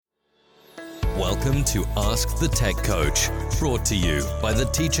Welcome to Ask the Tech Coach, brought to you by the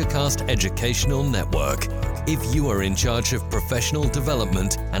TeacherCast Educational Network. If you are in charge of professional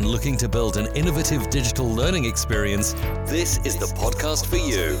development and looking to build an innovative digital learning experience, this is the podcast for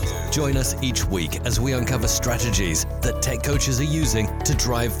you. Join us each week as we uncover strategies that tech coaches are using to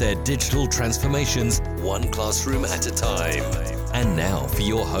drive their digital transformations one classroom at a time. And now for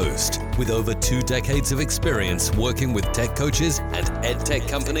your host, with over 2 decades of experience working with tech coaches and ed tech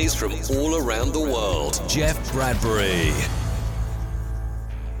companies from all around the world, Jeff Bradbury.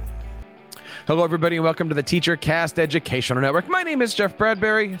 Hello, everybody, and welcome to the TeacherCast Educational Network. My name is Jeff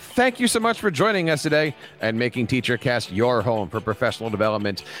Bradbury. Thank you so much for joining us today and making TeacherCast your home for professional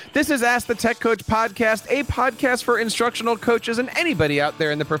development. This is Ask the Tech Coach podcast, a podcast for instructional coaches and anybody out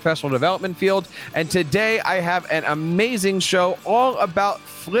there in the professional development field. And today I have an amazing show all about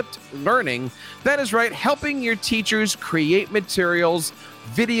flipped learning. That is right, helping your teachers create materials,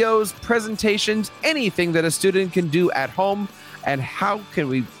 videos, presentations, anything that a student can do at home, and how can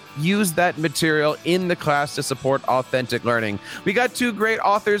we use that material in the class to support authentic learning. We got 2 great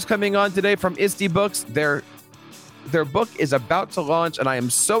authors coming on today from ISTE Books. Their book is about to launch, and I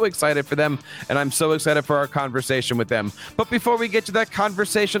am so excited for them, and I'm so excited for our conversation with them. But before we get to that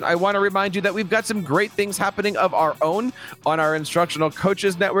conversation, I want to remind you that we've got some great things happening of our own on our Instructional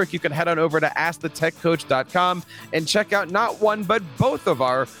Coaches Network. You can head on over to AskTheTechCoach.com and check out not one, but both of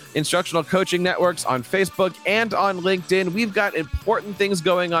our instructional coaching networks on Facebook and on LinkedIn. We've got important things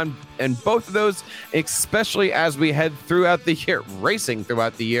going on in both of those, especially as we head throughout the year, racing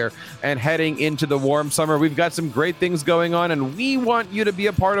throughout the year and heading into the warm summer. We've got some great things going on, and we want you to be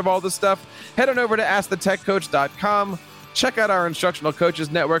a part of all this stuff. Head on over to AskTheTechCoach.com. Check out our Instructional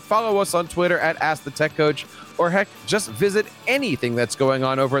Coaches Network. Follow us on Twitter at AskTheTechCoach, or heck, just visit anything that's going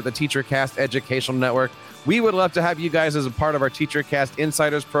on over at the TeacherCast Educational Network. We would love to have you guys as a part of our TeacherCast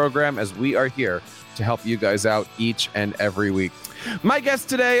Insiders program, as we are here to help you guys out each and every week. My guests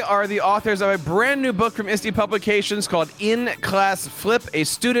today are the authors of a brand new book from ISTE Publications called In Class Flip, a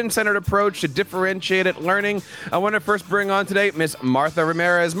student-centered approach to differentiated learning. I want to first bring on today Miss Martha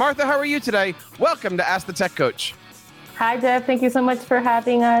Ramirez. Martha, how are you today? Welcome to Ask the Tech Coach. Hi, Jeff. Thank you so much for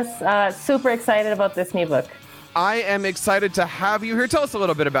having us. Super excited about this new book. I am excited to have you here. Tell us a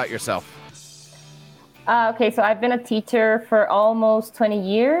little bit about yourself. Okay, so I've been a teacher for almost 20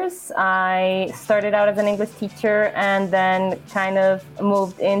 years. I started out as an English teacher and then kind of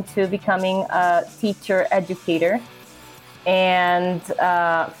moved into becoming a teacher educator, and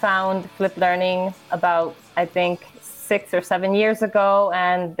found flipped learning about, I think, 6 or 7 years ago,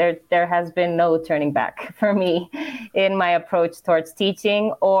 and there has been no turning back for me in my approach towards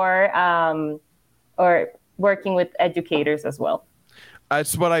teaching or working with educators as well.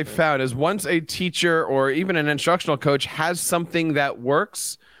 That's what I found is once a teacher or even an instructional coach has something that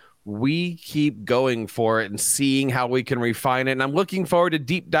works, we keep going for it and seeing how we can refine it. And I'm looking forward to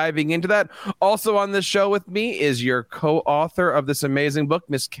deep diving into that. Also on this show with me is your co-author of this amazing book,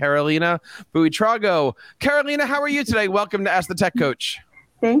 Miss Carolina Buitrago. Carolina, how are you today? Welcome to Ask the Tech Coach.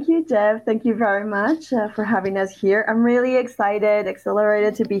 Thank you, Jeff. Thank you very much for having us here. I'm really excited,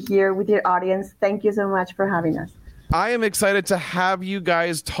 exhilarated to be here with your audience. Thank you so much for having us. I am excited to have you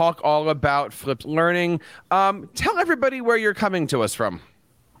guys talk all about flipped learning. Tell everybody where you're coming to us from.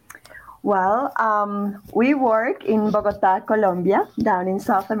 Well, we work in Bogota, Colombia, down in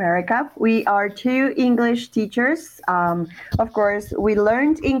South America. We are 2 English teachers. Of course, we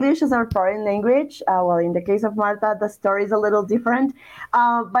learned English as our foreign language. Well, in the case of Martha, the story is a little different.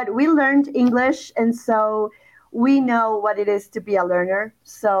 But we learned English, and so we know what it is to be a learner.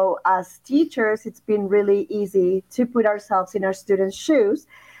 So as teachers, it's been really easy to put ourselves in our students' shoes.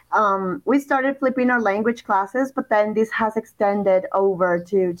 We started flipping our language classes, but then this has extended over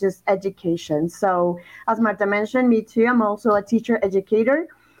to just education. So as Marta mentioned, me too, I'm also a teacher educator.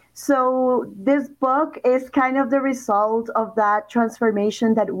 So this book is kind of the result of that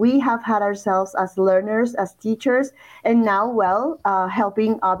transformation that we have had ourselves as learners, as teachers, and now,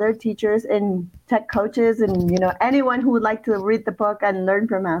 helping other teachers and tech coaches and, anyone who would like to read the book and learn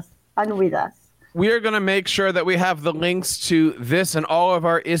from us and with us. We are going to make sure that we have the links to this and all of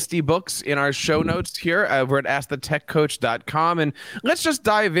our ISTE books in our show notes here over at AskTheTechCoach.com. And let's just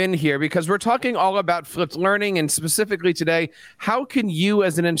dive in here because we're talking all about flipped learning, and specifically today, how can you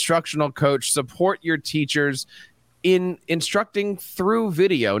as an instructional coach support your teachers in instructing through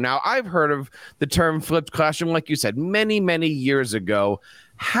video? Now, I've heard of the term flipped classroom, like you said, many, many years ago.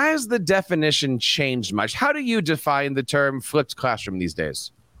 Has the definition changed much? How do you define the term flipped classroom these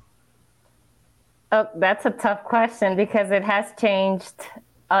days? Oh, that's a tough question because it has changed.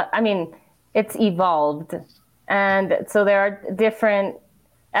 It's evolved. And so there are different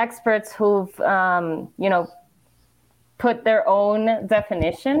experts who've, put their own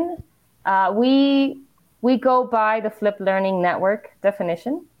definition. We go by the Flipped Learning Network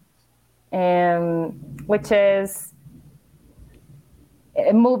definition, which is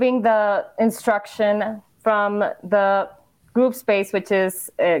moving the instruction from the group space, which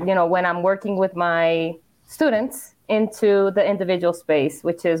is, when I'm working with my students, into the individual space,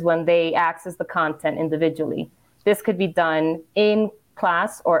 which is when they access the content individually. This could be done in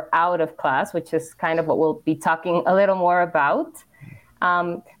class or out of class, which is kind of what we'll be talking a little more about.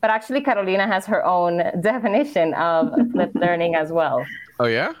 But actually, Carolina has her own definition of flipped learning as well. Oh,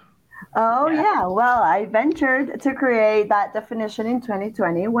 yeah? Oh, yeah. Well, I ventured to create that definition in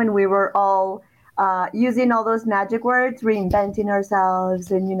 2020 when we were all using all those magic words, reinventing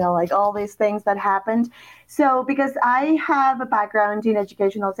ourselves, and, like all these things that happened. So because I have a background in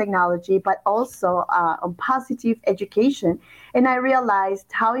educational technology, but also on positive education, and I realized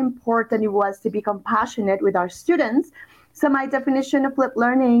how important it was to be compassionate with our students. So my definition of flipped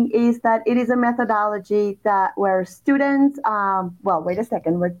learning is that it is a methodology that where students,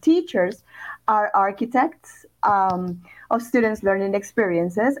 where teachers are architects of students' learning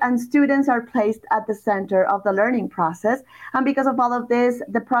experiences, and students are placed at the center of the learning process. And because of all of this,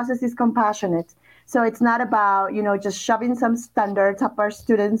 the process is compassionate. So it's not about, just shoving some standards up our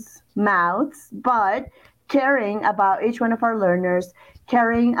students' mouths, but caring about each one of our learners,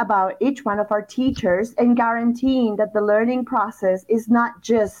 caring about each one of our teachers, and guaranteeing that the learning process is not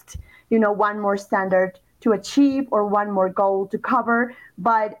just, one more standard to achieve or one more goal to cover,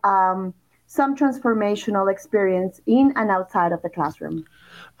 but some transformational experience in and outside of the classroom.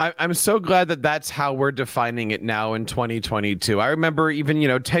 I'm so glad that that's how we're defining it now in 2022. I remember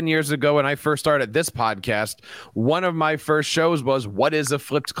even, 10 years ago when I first started this podcast, one of my first shows was What is a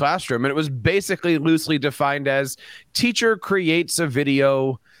Flipped Classroom? And it was basically loosely defined as teacher creates a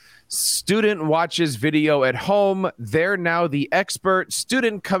video, student watches video at home. They're now the expert.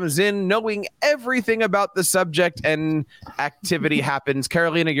 Student comes in knowing everything about the subject and activity happens.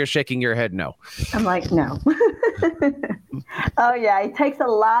 Carolina, you're shaking your head no. I'm like, no. Oh, yeah, it takes a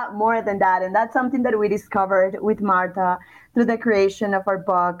lot more than that. And that's something that we discovered with Marta through the creation of our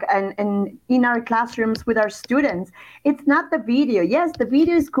book and in our classrooms with our students. It's not the video. Yes, the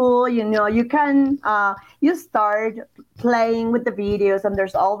video is cool. You can, you start playing with the videos, and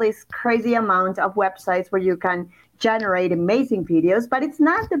there's all this crazy amount of websites where you can generate amazing videos, but it's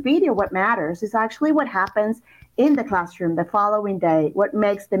not the video what matters. It's actually what happens in the classroom the following day, what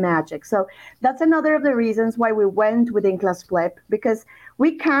makes the magic. So that's another of the reasons why we went with In-Class Flip, because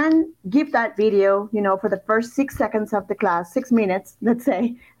we can give that video, for the first 6 seconds of the class, 6 minutes, let's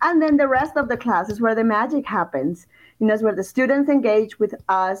say, and then the rest of the class is where the magic happens. It's where the students engage with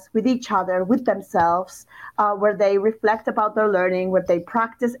us, with each other, with themselves, where they reflect about their learning, where they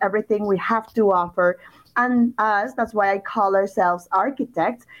practice everything we have to offer. And us, that's why I call ourselves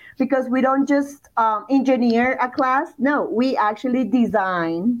architects, because we don't just engineer a class. No, we actually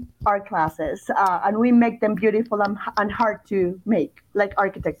design our classes and we make them beautiful and hard to make, like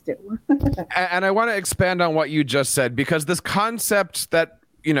architects do. And I want to expand on what you just said, because this concept that,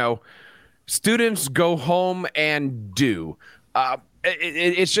 students go home and do,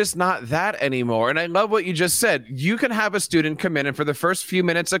 it's just not that anymore. And I love what you just said. You can have a student come in and for the first few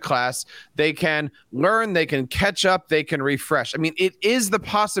minutes of class, they can learn, they can catch up, they can refresh. I mean, it is the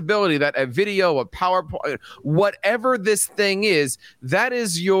possibility that a video, a PowerPoint, whatever this thing is, that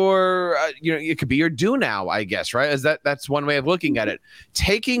is your, it could be your do now, I guess, right? That's one way of looking at it.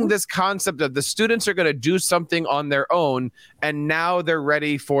 Taking this concept of the students are going to do something on their own, and now they're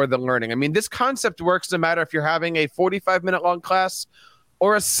ready for the learning. I mean, this concept works no matter if you're having a 45-minute long class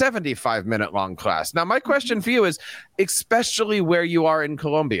or a 75-minute long class. Now, my question for you is, especially where you are in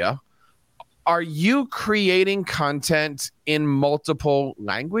Colombia, are you creating content in multiple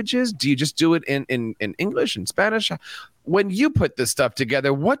languages? Do you just do it in English and Spanish? When you put this stuff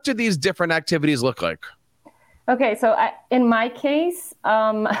together, what do these different activities look like? Okay, so in my case,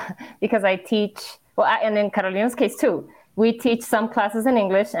 because I teach, and in Carolina's case too, we teach some classes in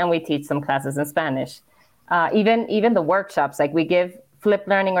English and we teach some classes in Spanish. Even the workshops, like we give Flip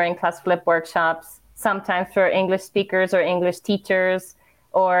Learning or In-Class Flip workshops, sometimes for English speakers or English teachers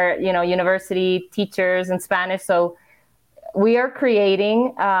or, university teachers in Spanish. So we are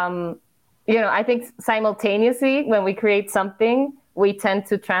creating, I think simultaneously when we create something, we tend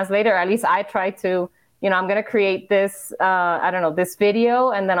to translate, or at least I try to, I'm going to create this, this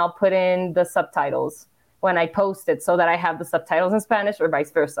video, and then I'll put in the subtitles when I post it so that I have the subtitles in Spanish or vice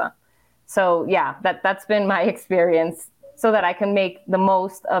versa. So yeah, that's been my experience, so that I can make the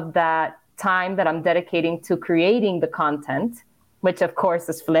most of that time that I'm dedicating to creating the content which of course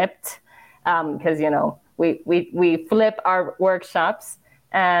is flipped, because, we flip our workshops,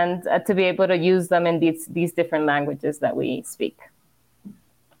 and to be able to use them in these different languages that we speak.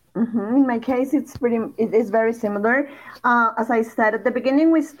 In my case, it is very similar. As I said at the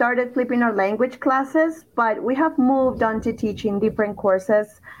beginning, we started flipping our language classes, but we have moved on to teaching different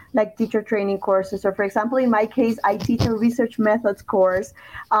courses, like teacher training courses. Or for example, in my case, I teach a research methods course.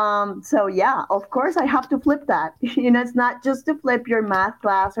 So yeah, of course, I have to flip that. It's not just to flip your math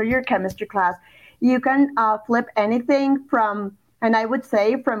class or your chemistry class. You can flip anything from, and I would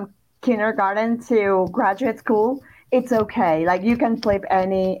say from kindergarten to graduate school. It's okay. Like you can flip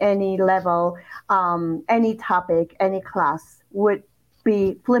any level, any topic, any class would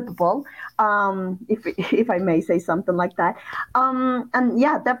be flippable, if I may say something like that. And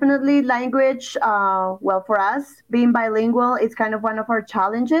yeah, definitely language. Well, for us, being bilingual, it's kind of one of our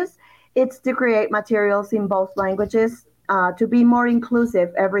challenges. It's to create materials in both languages, to be more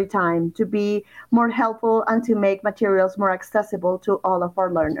inclusive every time, to be more helpful, and to make materials more accessible to all of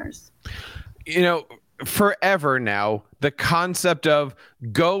our learners. Forever now, the concept of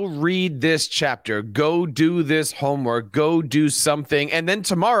go read this chapter, go do this homework, go do something, and then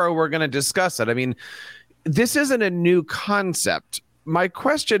tomorrow we're going to discuss it. I mean, this isn't a new concept. My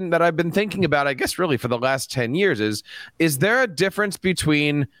question that I've been thinking about, I guess really for the last 10 years is there a difference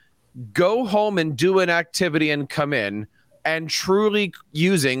between go home and do an activity and come in and truly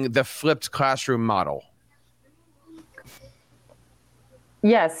using the flipped classroom model?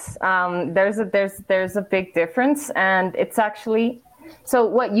 Yes, there's a big difference, and it's actually, so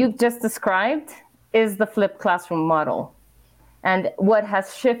what you've just described is the flipped classroom model. And what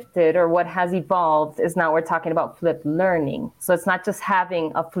has shifted or what has evolved is now we're talking about flipped learning. So it's not just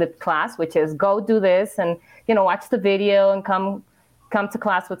having a flipped class, which is go do this and watch the video and come to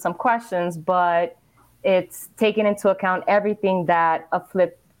class with some questions, but it's taking into account everything that a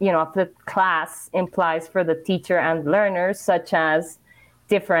flipped class implies for the teacher and learners, such as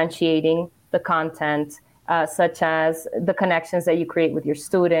differentiating the content, such as the connections that you create with your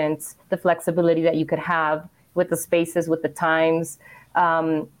students, the flexibility that you could have with the spaces, with the times,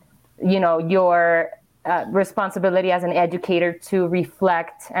 your responsibility as an educator to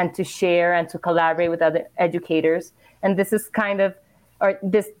reflect and to share and to collaborate with other educators. And this is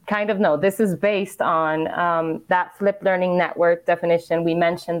this is based on that flipped learning network definition we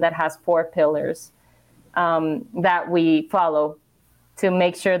mentioned that has 4 pillars that we follow to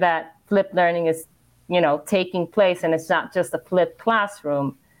make sure that flipped learning is, taking place, and it's not just a flipped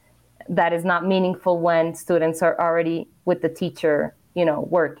classroom that is not meaningful when students are already with the teacher,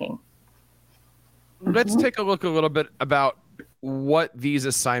 working. Let's take a look a little bit about what these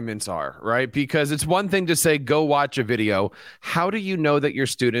assignments are, right? Because it's one thing to say, go watch a video. How do you know that your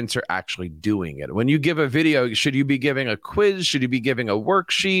students are actually doing it? When you give a video, should you be giving a quiz? Should you be giving a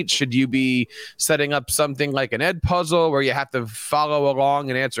worksheet? Should you be setting up something like an ed puzzle where you have to follow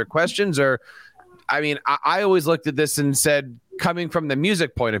along and answer questions? Or, I always looked at this and said, coming from the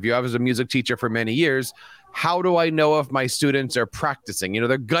music point of view, I was a music teacher for many years. How do I know if my students are practicing?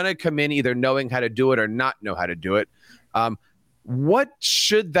 They're going to come in either knowing how to do it or not know how to do it. What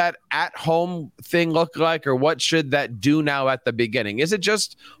should that at-home thing look like, or what should that do now at the beginning? Is it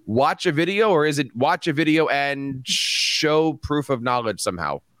just watch a video, or is it watch a video and show proof of knowledge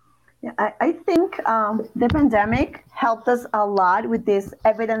somehow? Yeah, I think the pandemic helped us a lot with this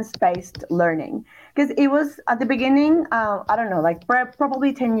evidence-based learning, because it was at the beginning,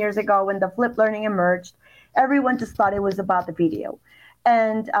 probably 10 years ago when the flipped learning emerged, everyone just thought it was about the video.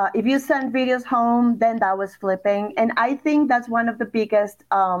 And if you send videos home, then that was flipping. And I think that's one of the biggest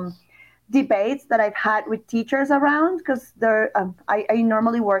debates that I've had with teachers around, because I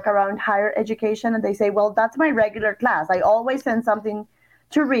normally work around higher education, and they say, well, that's my regular class. I always send something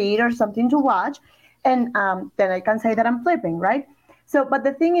to read or something to watch. And then I can say that I'm flipping, right? So, but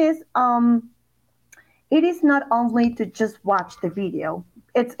the thing is, it is not only to just watch the video.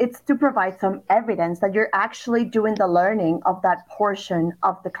 It's to provide some evidence that you're actually doing the learning of that portion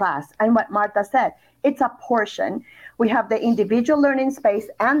of the class. And what Marta said, it's a portion. We have the individual learning space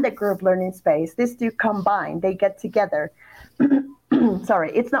and the group learning space. These two combine, they get together.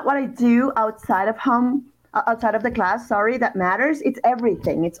 Sorry, it's not what I do outside of the class, that matters. It's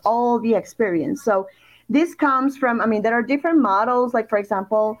everything. It's all the experience. So this comes from, there are different models. Like, for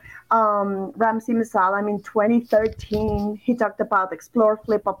example, Ramsey Masalam in 2013, he talked about explore,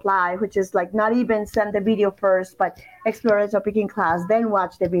 flip, apply, which is like not even send the video first, but explore a topic in class, then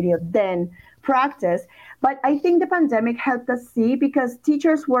watch the video, then practice. But I think the pandemic helped us see, because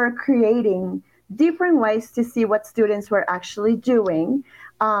teachers were creating different ways to see what students were actually doing,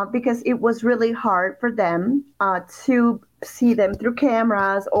 because it was really hard for them to see them through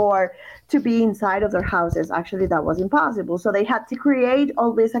cameras or to be inside of their houses. Actually, that was impossible. So they had to create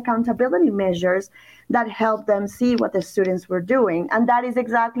all these accountability measures that help them see what the students were doing. And that is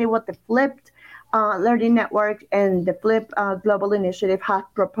exactly what the Flipped Learning Network and the Flip Global Initiative have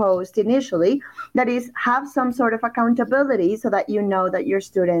proposed initially. That is, have some sort of accountability so that you know that your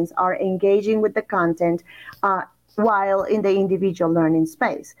students are engaging with the content while in the individual learning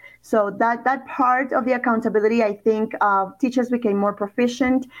space. So that part of the accountability, I think teachers became more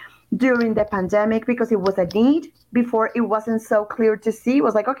proficient during the pandemic because it was a need. Before, it wasn't so clear to see. It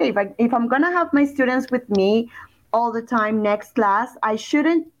was like, okay, if I'm going to have my students with me all the time next class, I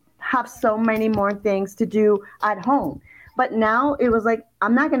shouldn't have so many more things to do at home. But now it was like,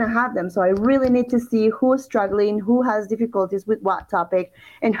 I'm not going to have them. So I really need to see who is struggling, who has difficulties with what topic,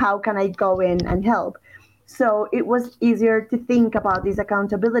 and how can I go in and help. So it was easier to think about these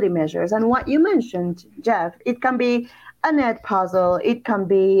accountability measures. And what you mentioned, Jeff, it can be a net puzzle. It can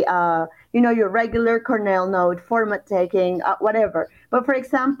be, your regular Cornell note, format taking, whatever. But for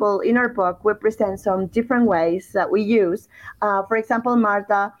example, in our book, we present some different ways that we use. For example,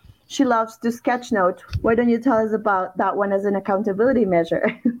 Martha, she loves to sketch note. Why don't you tell us about that one as an accountability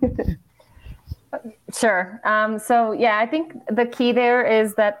measure? Sure. I think the key there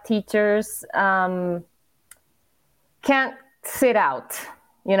is that teachers can't sit out.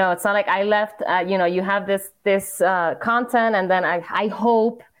 It's not like I left, you have this content and then I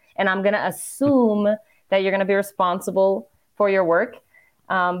hope, and I'm going to assume that you're going to be responsible for your work.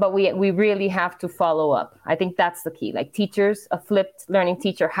 But we really have to follow up. I think that's the key. Like teachers, a flipped learning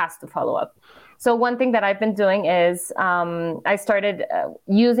teacher has to follow up. So one thing that I've been doing is I started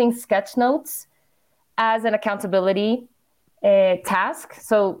using sketch notes as an accountability task.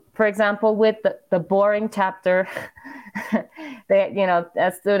 So for example, with the boring chapter,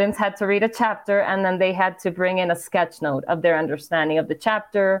 students had to read a chapter and then they had to bring in a sketch note of their understanding of the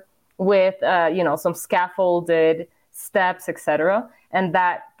chapter with, some scaffolded steps, etc. And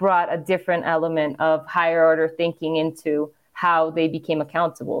that brought a different element of higher order thinking into how they became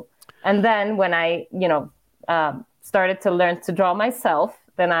accountable. And then when I, started to learn to draw myself,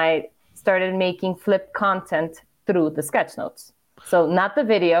 then I started making flipped content through the sketch notes. So not the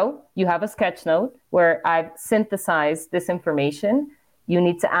video, you have a sketch note where I've synthesized this information. You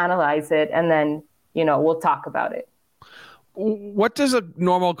need to analyze it and then, we'll talk about it. What does a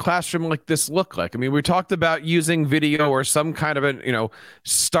normal classroom like this look like? I mean, we talked about using video or some kind of a,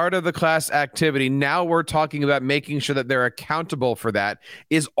 start of the class activity. Now we're talking about making sure that they're accountable for that.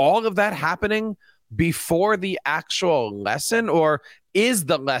 Is all of that happening before the actual lesson, or is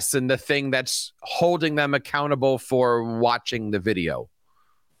the lesson the thing that's holding them accountable for watching the video?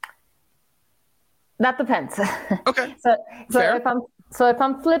 That depends. Okay. So if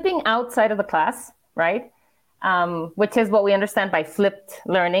I'm flipping outside of the class, right? Which is what we understand by flipped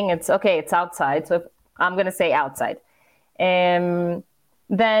learning. It's outside. So if I'm going to say outside, then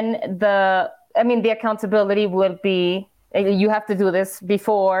the accountability will be, you have to do this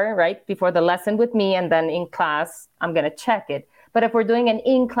before the lesson with me. And then in class, I'm going to check it. But if we're doing an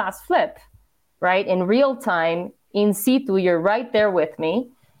in-class flip, right, in real time, in situ, you're right there with me.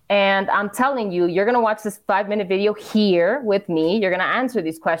 And I'm telling you, you're going to watch this 5-minute video here with me. You're going to answer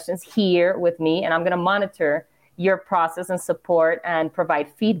these questions here with me. And I'm going to monitor your process and support and provide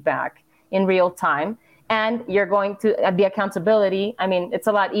feedback in real time. And you're going to, the accountability, it's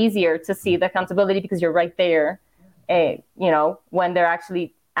a lot easier to see the accountability because you're right there, when they're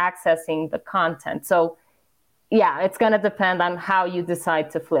actually accessing the content. So yeah, it's going to depend on how you decide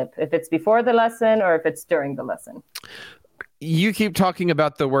to flip, if it's before the lesson or if it's during the lesson. You keep talking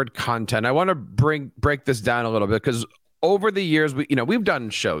about the word content. I want to break this down a little bit because over the years, we've done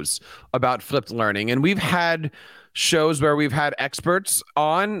shows about flipped learning, and we've had shows where we've had experts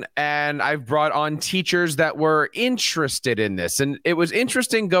on, and I've brought on teachers that were interested in this. And it was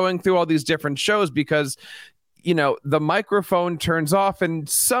interesting going through all these different shows because, the microphone turns off and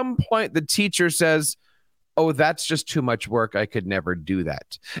some point the teacher says, oh, that's just too much work. I could never do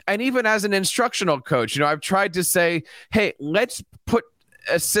that. And even as an instructional coach, I've tried to say, hey, let's put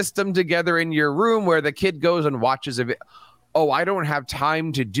a system together in your room where the kid goes and watches it. Oh, I don't have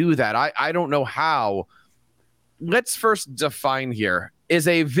time to do that. I don't know how. Let's first define here. Is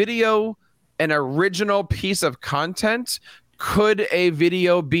a video an original piece of content? Could a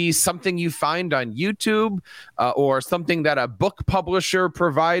video be something you find on YouTube or something that a book publisher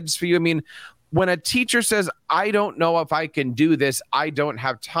provides for you? When a teacher says, I don't know if I can do this, I don't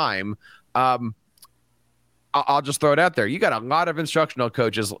have time, I'll just throw it out there. You got a lot of instructional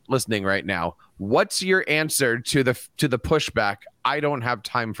coaches listening right now. What's your answer to the pushback? I don't have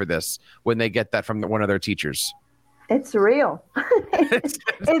time for this when they get that from one of their teachers. It's real.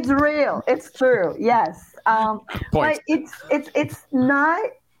 It's real. It's true. Yes. Point. But it's not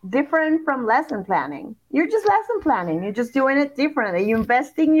different from lesson planning. You're just lesson planning. You're just doing it differently. You're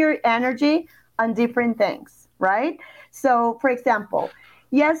investing your energy on different things, right? So, for example,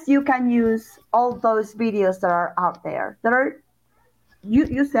 yes, you can use all those videos that are out there. That are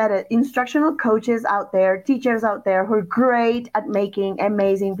you said it. Instructional coaches out there, teachers out there who are great at making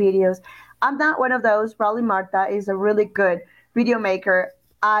amazing videos. I'm not one of those. Probably Marta is a really good video maker.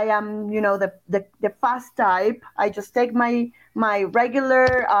 I am, the fast type. I just take my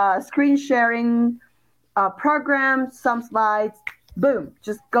regular screen sharing program, some slides, boom,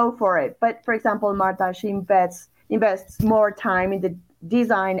 just go for it. But for example, Marta, she invests more time in the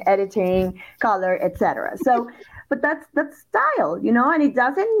design, editing, color, etc. So, but that's style, and it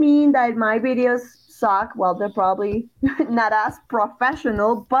doesn't mean that my videos suck. Well, they're probably not as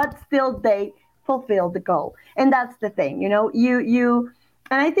professional, but still they fulfill the goal. And that's the thing, you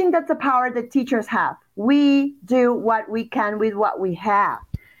and I think that's the power that teachers have. We do what we can with what we have.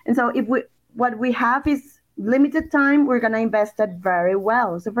 And so if what we have is limited time, we're going to invest it very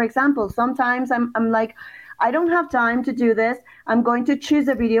well. So for example, sometimes I'm like, I don't have time to do this. I'm going to choose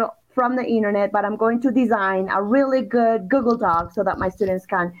a video from the internet, but I'm going to design a really good Google Doc so that my students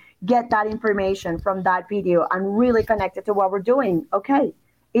can get that information from that video and really connect it to what we're doing. Okay,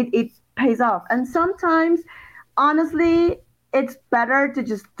 it pays off. And sometimes, honestly, it's better to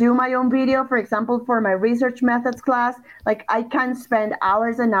just do my own video. For example, for my research methods class, like I can spend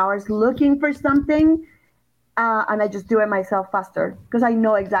hours and hours looking for something, and I just do it myself faster because I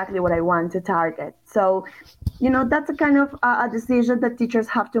know exactly what I want to target. So, that's a kind of a decision that teachers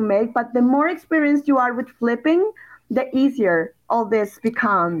have to make. But the more experienced you are with flipping, the easier all this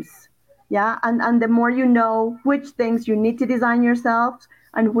becomes. Yeah, and the more you know which things you need to design yourself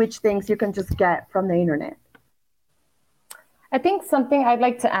and which things you can just get from the internet. I think something I'd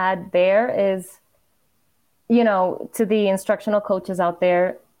like to add there is, to the instructional coaches out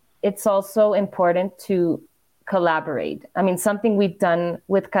there, it's also important to collaborate. I mean, something we've done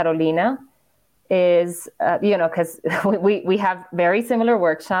with Carolina is, because we have very similar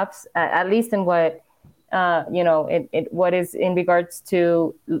workshops, at least in what, what is in regards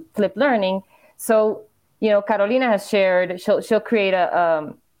to flipped learning. So, Carolina has shared, she'll create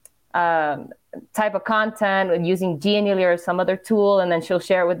a type of content and using Genially or some other tool, and then she'll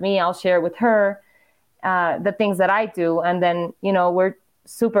share it with me. I'll share it with her, the things that I do. And then, we're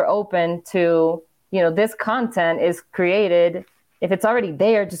super open to, this content is created. If it's already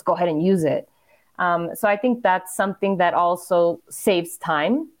there, just go ahead and use it. So I think that's something that also saves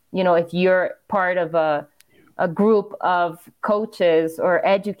time. If you're part of a group of coaches or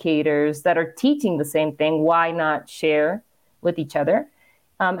educators that are teaching the same thing, why not share with each other?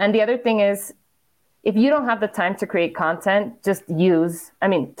 And the other thing is, if you don't have the time to create content, just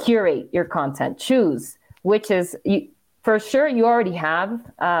curate your content. Choose which is, for sure, you already have,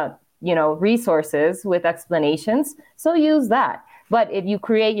 resources with explanations. So use that. But if you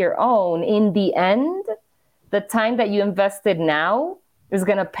create your own, in the end, the time that you invested now is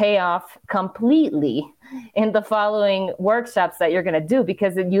going to pay off completely in the following workshops that you're going to do,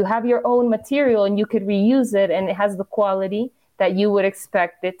 because you have your own material and you could reuse it and it has the quality that you would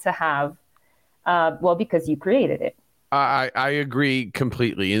expect it to have. Because you created it. I agree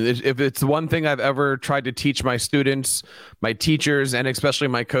completely. If it's one thing I've ever tried to teach my students, my teachers, and especially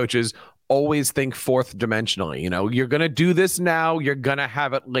my coaches, always think fourth dimensionally. You're going to do this now. You're going to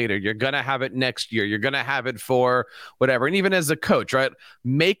have it later. You're going to have it next year. You're going to have it for whatever. And even as a coach, right?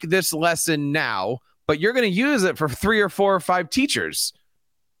 Make this lesson now, but you're going to use it for 3 or 4 or 5 teachers.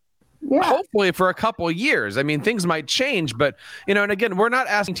 Yeah. Hopefully for a couple of years. I mean, things might change, but, and again, we're not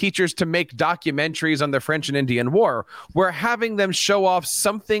asking teachers to make documentaries on the French and Indian War. We're having them show off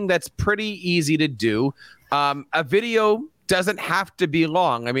something that's pretty easy to do. A video doesn't have to be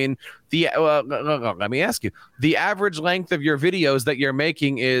long. I mean, let me ask you, the average length of your videos that you're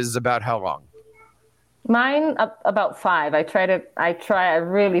making is about how long? Mine about 5. I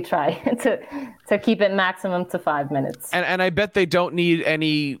really try to keep it maximum to 5 minutes. And I bet they don't need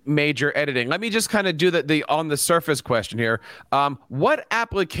any major editing. Let me just kind of do the on the surface question here. What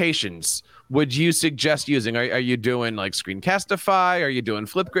applications would you suggest using? Are you doing like Screencastify? Are you doing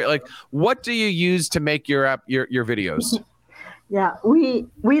Flipgrid? Like, what do you use to make your videos? Yeah, we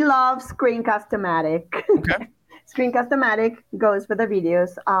love Screencast-O-Matic. Okay. Screencast-O-Matic goes for the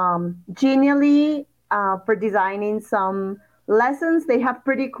videos. Genially, for designing some lessons, they have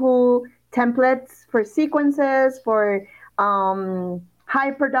pretty cool templates for sequences, for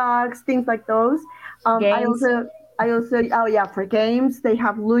hyperdocs, things like those. I also, for games, they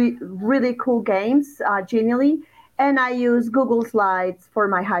have really cool games, Genially. and I use Google Slides for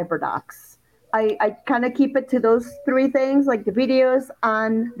my HyperDocs. I kind of keep it to those three things, like the videos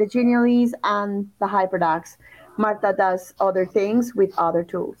and the Genially and the HyperDocs. Marta does other things with other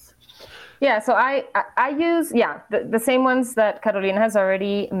tools. Yeah, so I use the same ones that Carolina has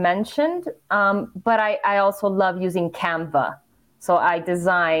already mentioned, but I also love using Canva. So I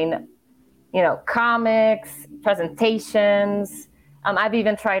design, comics, presentations. I've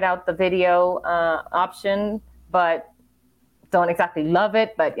even tried out the video option, but don't exactly love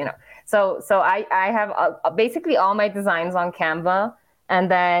it. But so I have basically all my designs on Canva,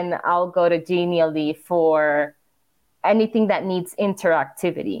 and then I'll go to Genially for anything that needs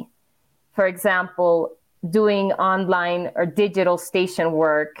interactivity. For example, doing online or digital station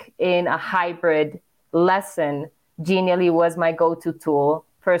work in a hybrid lesson, Genially was my go-to tool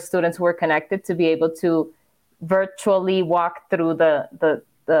for students who were connected to be able to virtually walk through the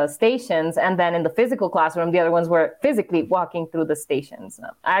stations. And then in the physical classroom, the other ones were physically walking through the stations.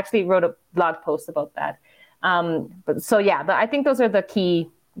 I actually wrote a blog post about that. I think those are the key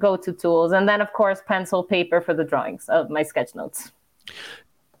go-to tools. And then, of course, pencil, paper for the drawings of my sketch notes.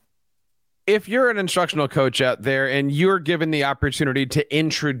 If you're an instructional coach out there and you're given the opportunity to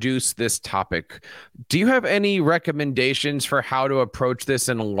introduce this topic, do you have any recommendations for how to approach this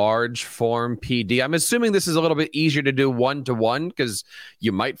in large form PD? I'm assuming this is a little bit easier to do one-to-one because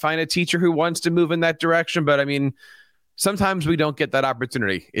you might find a teacher who wants to move in that direction. But I mean, sometimes we don't get that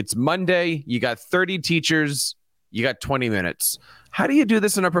opportunity. It's Monday, you got 30 teachers, you got 20 minutes. How do you do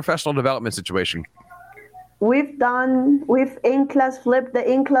this in a professional development situation? We've in-class flip the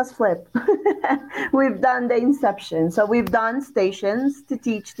in-class flip. We've done the inception. So we've done stations to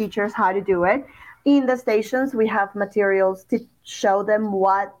teach teachers how to do it. In the stations, we have materials to show them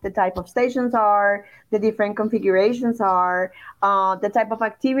what the type of stations are, the different configurations are, the type of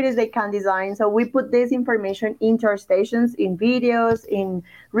activities they can design. So we put this information into our stations in videos, in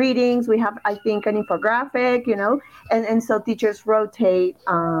readings. We have, I think, an infographic, and so teachers rotate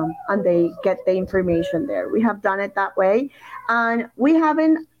and they get the information there. We have done it that way. And we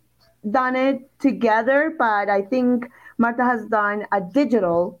haven't done it together, but I think Marta has done a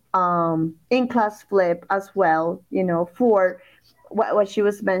digital in-class flip as well, for what she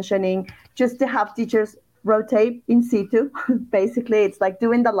was mentioning, just to have teachers rotate in situ. Basically, it's like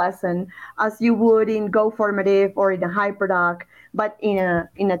doing the lesson as you would in Go Formative or in a HyperDoc, but in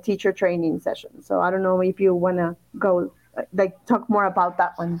a teacher training session. So I don't know if you want to go talk more about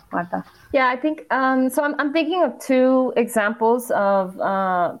that one, Marta. Yeah, I think so. I'm thinking of two examples of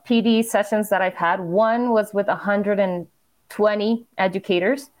PD sessions that I've had. One was with 120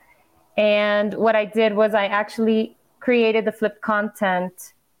 educators, and what I did was I actually created the flipped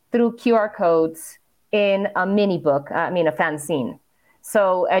content through QR codes in a mini book. A fanzine.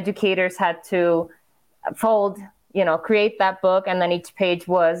 So educators had to fold, create that book, and then each page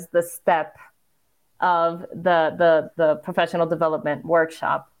was the step of the professional development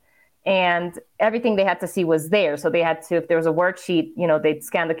workshop. And everything they had to see was there. So they had to, if there was a worksheet, they'd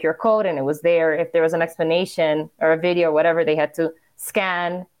scan the QR code and it was there. If there was an explanation or a video or whatever, they had to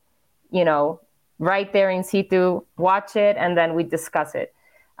scan, right there in situ, watch it, and then we discuss it.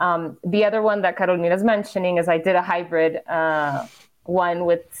 The other one that Carolina is mentioning is I did a hybrid one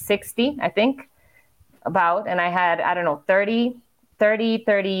with 60, I think, and I had,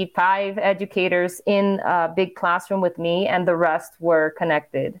 35 educators in a big classroom with me, and the rest were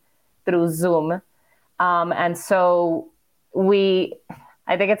connected through Zoom. And so I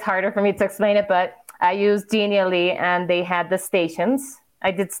think it's harder for me to explain it, but I used Genially and they had the stations. I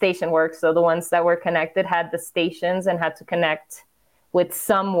did station work. So the ones that were connected had the stations and had to connect with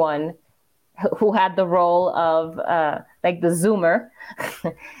someone who had the role of the Zoomer,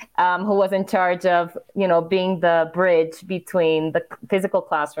 who was in charge of, being the bridge between the physical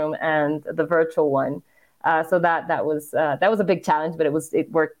classroom and the virtual one. So that was a big challenge, but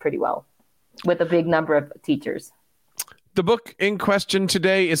it worked pretty well with a big number of teachers. The book in question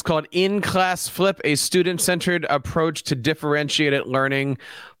today is called In-Class Flip, a student-centered approach to differentiated learning.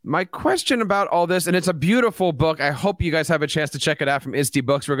 My question about all this, and it's a beautiful book. I hope you guys have a chance to check it out from ISTE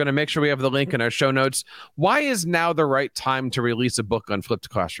Books. We're going to make sure we have the link in our show notes. Why is now the right time to release a book on flipped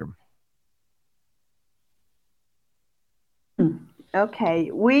classroom?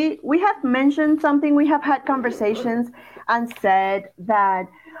 Okay, we have mentioned something. We have had conversations and said that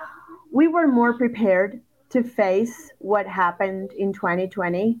we were more prepared to face what happened in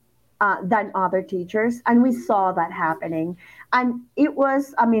 2020 than other teachers. And we saw that happening. And it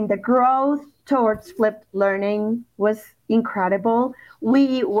was, the growth towards flipped learning was incredible.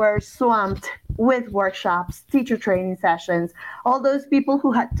 We were swamped with workshops, teacher training sessions, all those people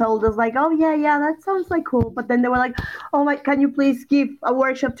who had told us like, oh yeah, that sounds like cool. But then they were like, oh my, can you please give a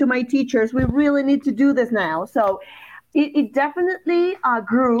workshop to my teachers? We really need to do this now. So it definitely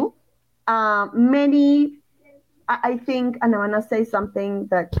grew. Many, I think, and I'm going to say something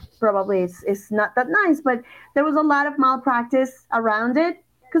that probably is not that nice, but there was a lot of malpractice around it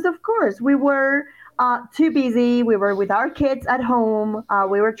because, of course, we were too busy. We were with our kids at home.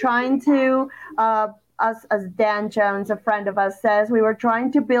 We were trying to, as Dan Jones, a friend of us, says, we were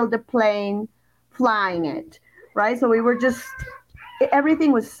trying to build a plane, flying it, right? So we were just,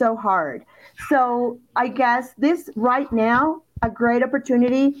 everything was so hard. So I guess this right now, a great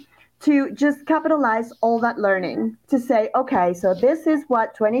opportunity to just capitalize all that learning, to say, okay, so this is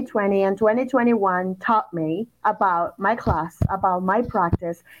what 2020 and 2021 taught me about my class, about my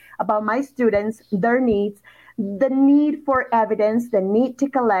practice, about my students, their needs, the need for evidence, the need to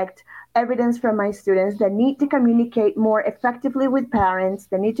collect evidence from my students, the need to communicate more effectively with parents,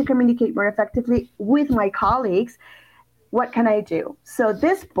 the need to communicate more effectively with my colleagues. What can I do? So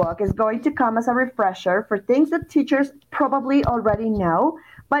this book is going to come as a refresher for things that teachers probably already know,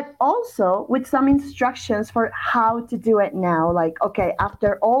 but also with some instructions for how to do it now. Like, okay,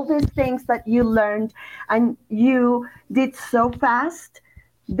 after all these things that you learned and you did so fast,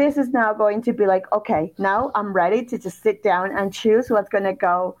 this is now going to be like, okay, now I'm ready to just sit down and choose what's going to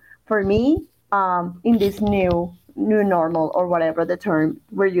go for me in this new normal, or whatever the term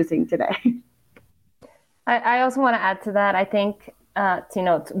we're using today. I also want to add to that. I think,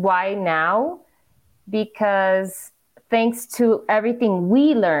 why now? Because thanks to everything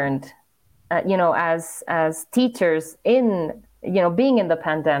we learned, as teachers in, being in the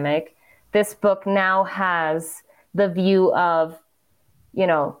pandemic, this book now has the view of,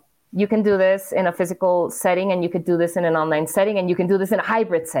 you can do this in a physical setting and you could do this in an online setting and you can do this in a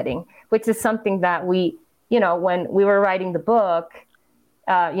hybrid setting, which is something that we, when we were writing the book,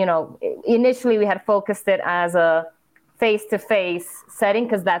 initially we had focused it as a face-to-face setting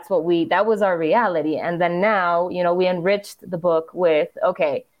because that was our reality. And then now, we enriched the book with,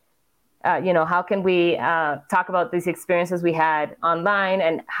 okay, how can we talk about these experiences we had online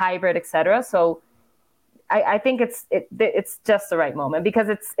and hybrid, et cetera. So I think it's just the right moment because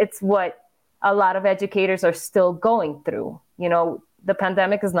it's what a lot of educators are still going through. The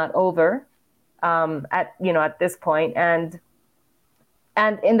pandemic is not over at this point.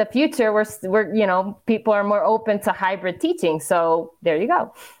 And in the future, we're people are more open to hybrid teaching. So there you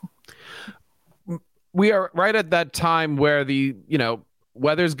go. We are right at that time where the,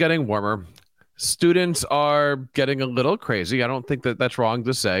 weather's getting warmer. Students are getting a little crazy. I don't think that that's wrong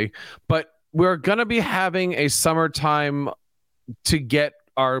to say, but we're going to be having a summertime to get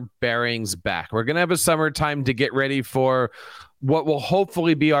our bearings back. We're going to have a summertime to get ready for what will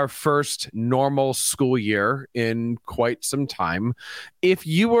hopefully be our first normal school year in quite some time. If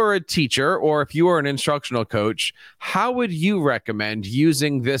you were a teacher or if you were an instructional coach, how would you recommend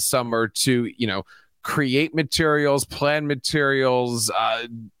using this summer to, create materials, plan materials,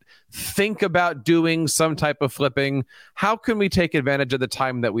 think about doing some type of flipping? How can we take advantage of the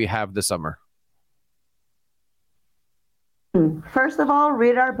time that we have this summer? First of all,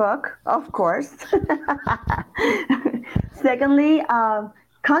 read our book, of course. Secondly,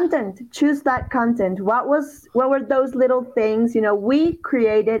 content. Choose that content. What were those little things? We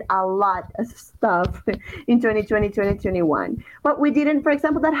created a lot of stuff in 2020, 2021. But we didn't, for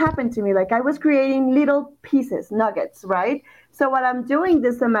example, that happened to me. Like I was creating little pieces, nuggets, right? So what I'm doing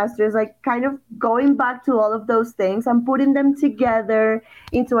this semester is like kind of going back to all of those things and putting them together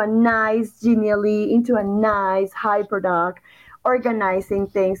into a nice genially, into a nice hyperdoc, organizing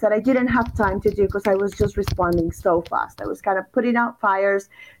things that I didn't have time to do because I was just responding so fast. I was kind of putting out fires.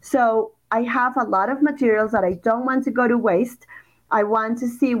 So I have a lot of materials that I don't want to go to waste. I want to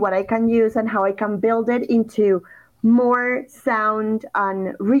see what I can use and how I can build it into more sound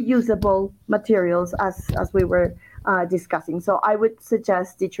and reusable materials as we were discussing. So I would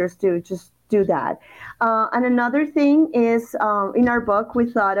suggest teachers to just do that. And another thing is in our book, we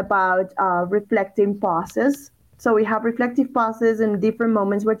thought about reflecting pauses. So we have reflective pauses and different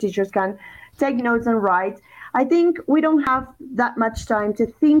moments where teachers can take notes and write. I think we don't have that much time to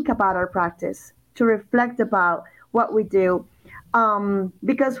think about our practice, to reflect about what we do,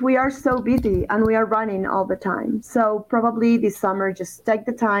 because we are so busy and we are running all the time. So probably this summer, just take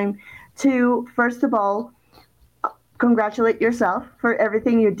the time to, first of all, congratulate yourself for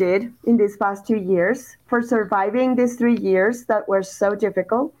everything you did in these past 2 years, for surviving these 3 years that were so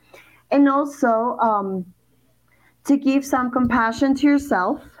difficult. and also to give some compassion to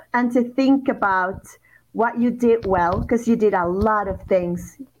yourself and to think about what you did well, because you did a lot of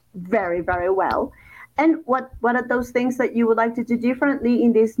things very, very well. And what are those things that you would like to do differently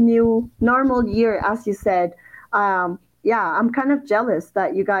in this new normal year, as you said? Yeah, I'm kind of jealous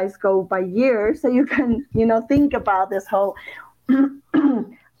that you guys go by years so you can, think about this whole.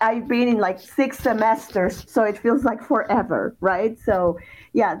 I've been in like 6 semesters, so it feels like forever, right? So,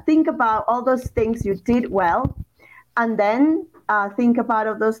 yeah, think about all those things you did well, and then think about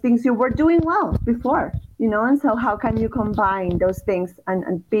all those things you were doing well before, and so how can you combine those things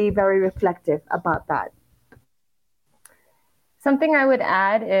and be very reflective about that? Something I would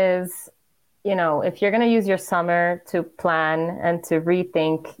add is, if you're going to use your summer to plan and to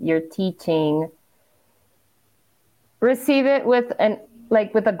rethink your teaching, receive it with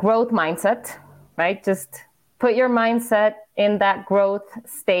a growth mindset, right? Just put your mindset in that growth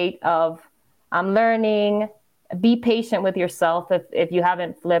state of I'm learning. Be patient with yourself if you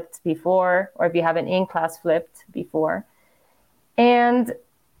haven't flipped before, or if you haven't in-class flipped before. And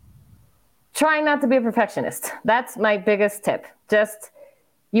try not to be a perfectionist. That's my biggest tip. Just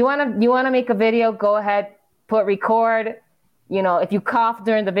you want to make a video, go ahead, put record. If you cough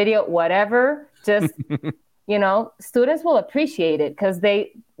during the video, whatever, just students will appreciate it, because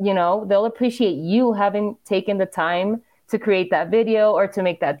they'll appreciate you having taken the time to create that video or to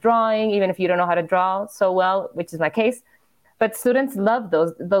make that drawing, even if you don't know how to draw so well, which is my case. But students love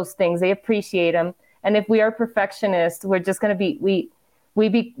those things. They appreciate them. And if we are perfectionists, we're just going to be, we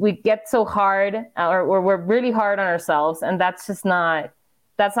get so hard, or we're really hard on ourselves. And that's not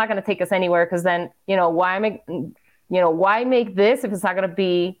going to take us anywhere. Because then, why make this if it's not going to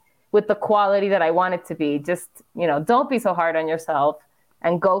be with the quality that I want it to be? Just, don't be so hard on yourself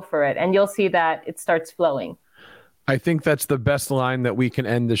and go for it. And you'll see that it starts flowing. I think that's the best line that we can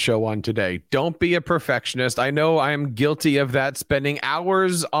end the show on today. Don't be a perfectionist. I know I am guilty of that, spending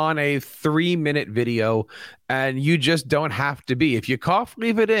hours on a 3-minute video, and you just don't have to be. If you cough,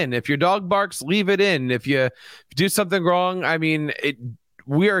 leave it in. If your dog barks, leave it in. If you do something wrong,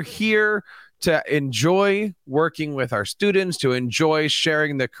 we are here to enjoy working with our students, to enjoy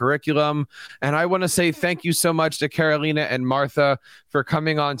sharing the curriculum. And I want to say thank you so much to Carolina and Martha for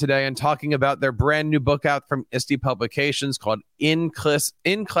coming on today and talking about their brand new book out from ISTE Publications called In Class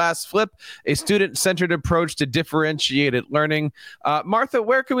Flip, a student-centered approach to differentiated learning. Martha,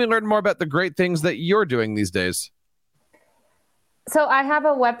 where can we learn more about the great things that you're doing these days? So I have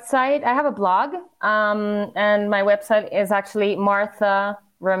a website, I have a blog, and my website is actually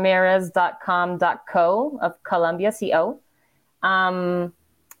martharamirez.com.co of Columbia, CO. And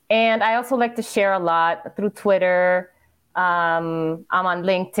I also like to share a lot through Twitter. I'm on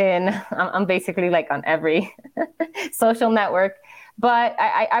LinkedIn. I'm basically like on every social network. But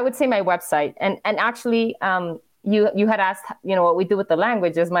I would say my website. And actually, you had asked, what we do with the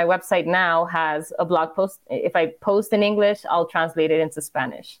languages. My website now has a blog post. If I post in English, I'll translate it into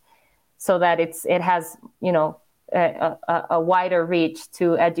Spanish, so that it has, a wider reach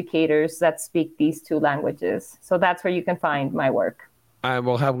to educators that speak these 2 languages. So that's where you can find my work. I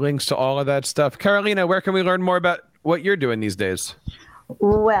will have links to all of that stuff. Carolina, where can we learn more about what you're doing these days?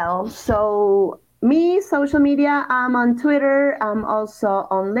 Well, so me, social media, I'm on Twitter. I'm also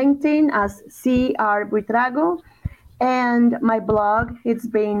on LinkedIn as CR Buitrago. And my blog, it's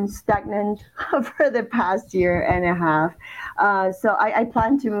been stagnant for the past year and a half. So I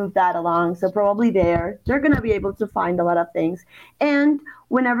plan to move that along. So probably they're going to be able to find a lot of things. And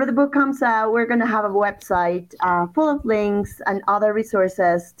whenever the book comes out, we're going to have a website full of links and other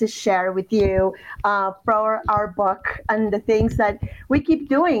resources to share with you for our book and the things that we keep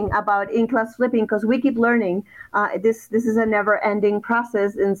doing about in-class flipping, because we keep learning. This is a never-ending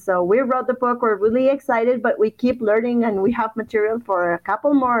process. And so we wrote the book. We're really excited, but we keep learning, and we have material for a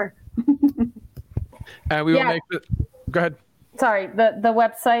couple more. And we will make it. Go ahead. Sorry, the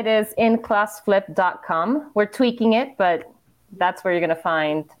website is inclassflip.com. We're tweaking it, but that's where you're going to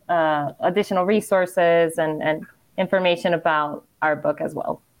find additional resources and information about our book as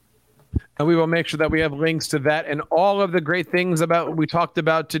well. And we will make sure that we have links to that and all of the great things about what we talked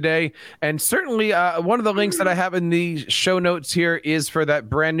about today. And certainly one of the links that I have in the show notes here is for that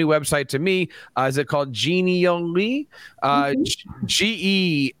brand new website to me. Is it called Genially?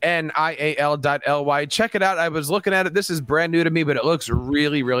 GENIAL.ly. Check it out. I was looking at it. This is brand new to me, but it looks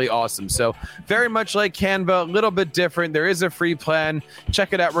really, really awesome. So very much like Canva, a little bit different. There is a free plan.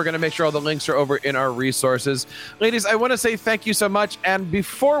 Check it out. We're going to make sure all the links are over in our resources. Ladies, I want to say thank you so much. And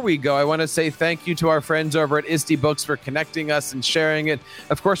before we go, I want want to say thank you to our friends over at ISTE Books for connecting us and sharing it.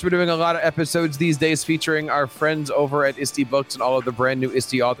 Of course, we're doing a lot of episodes these days featuring our friends over at ISTE Books and all of the brand new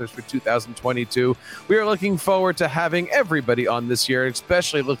ISTE authors for 2022. We are looking forward to having everybody on this year,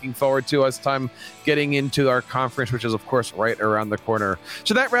 especially looking forward to us time getting into our conference, which is, of course, right around the corner.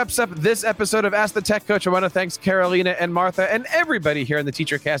 So that wraps up this episode of Ask the Tech Coach. I want to thank Carolina and Martha and everybody here in the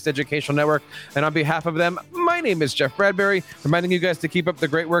TeacherCast Educational Network. And on behalf of them, my name is Jeff Bradbury, reminding you guys to keep up the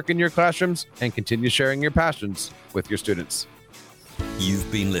great work in your classrooms and continue sharing your passions with your students. You've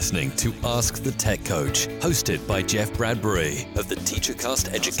been listening to Ask the Tech Coach, hosted by Jeff Bradbury of the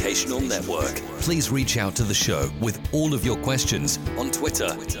TeacherCast Educational Network. Please reach out to the show with all of your questions on Twitter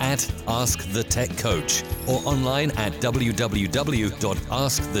at AskTheTechCoach or online at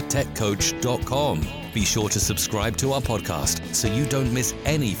www.askthetechcoach.com. Be sure to subscribe to our podcast so you don't miss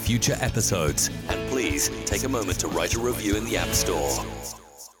any future episodes. And please take a moment to write a review in the App Store.